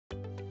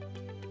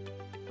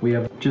We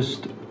have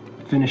just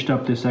finished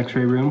up this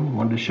x-ray room.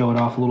 Wanted to show it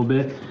off a little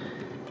bit.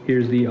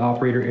 Here's the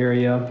operator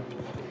area.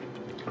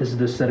 This is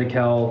the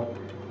Sedecal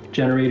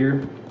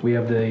generator. We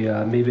have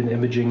the Maven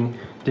imaging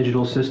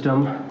digital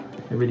system.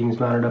 Everything's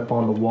mounted up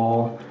on the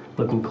wall,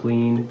 looking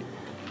clean.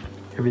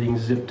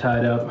 Everything's zip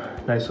tied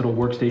up. Nice little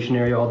workstation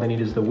area. All they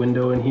need is the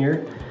window in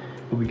here.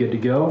 We'll be good to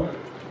go.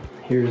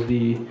 Here's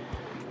the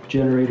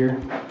generator.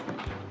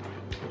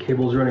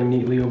 Cable's running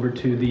neatly over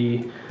to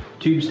the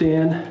tube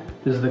stand.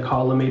 This is the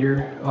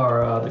collimator,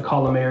 or the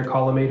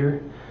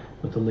collimator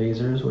with the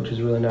lasers, which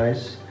is really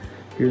nice.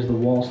 Here's the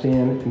wall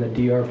stand and the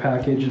DR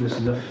package. This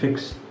is a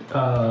fixed,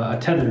 a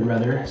tethered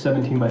rather,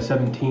 17 by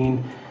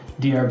 17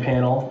 DR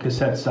panel,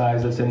 cassette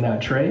size that's in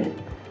that tray.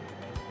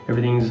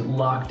 Everything's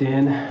locked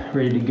in,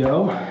 ready to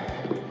go.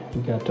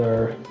 We got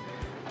our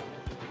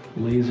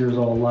lasers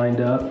all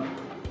lined up.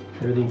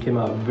 Everything came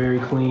out very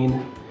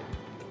clean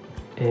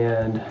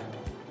and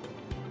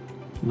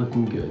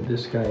looking good.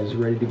 This guy is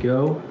ready to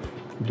go.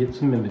 Get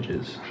some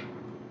images.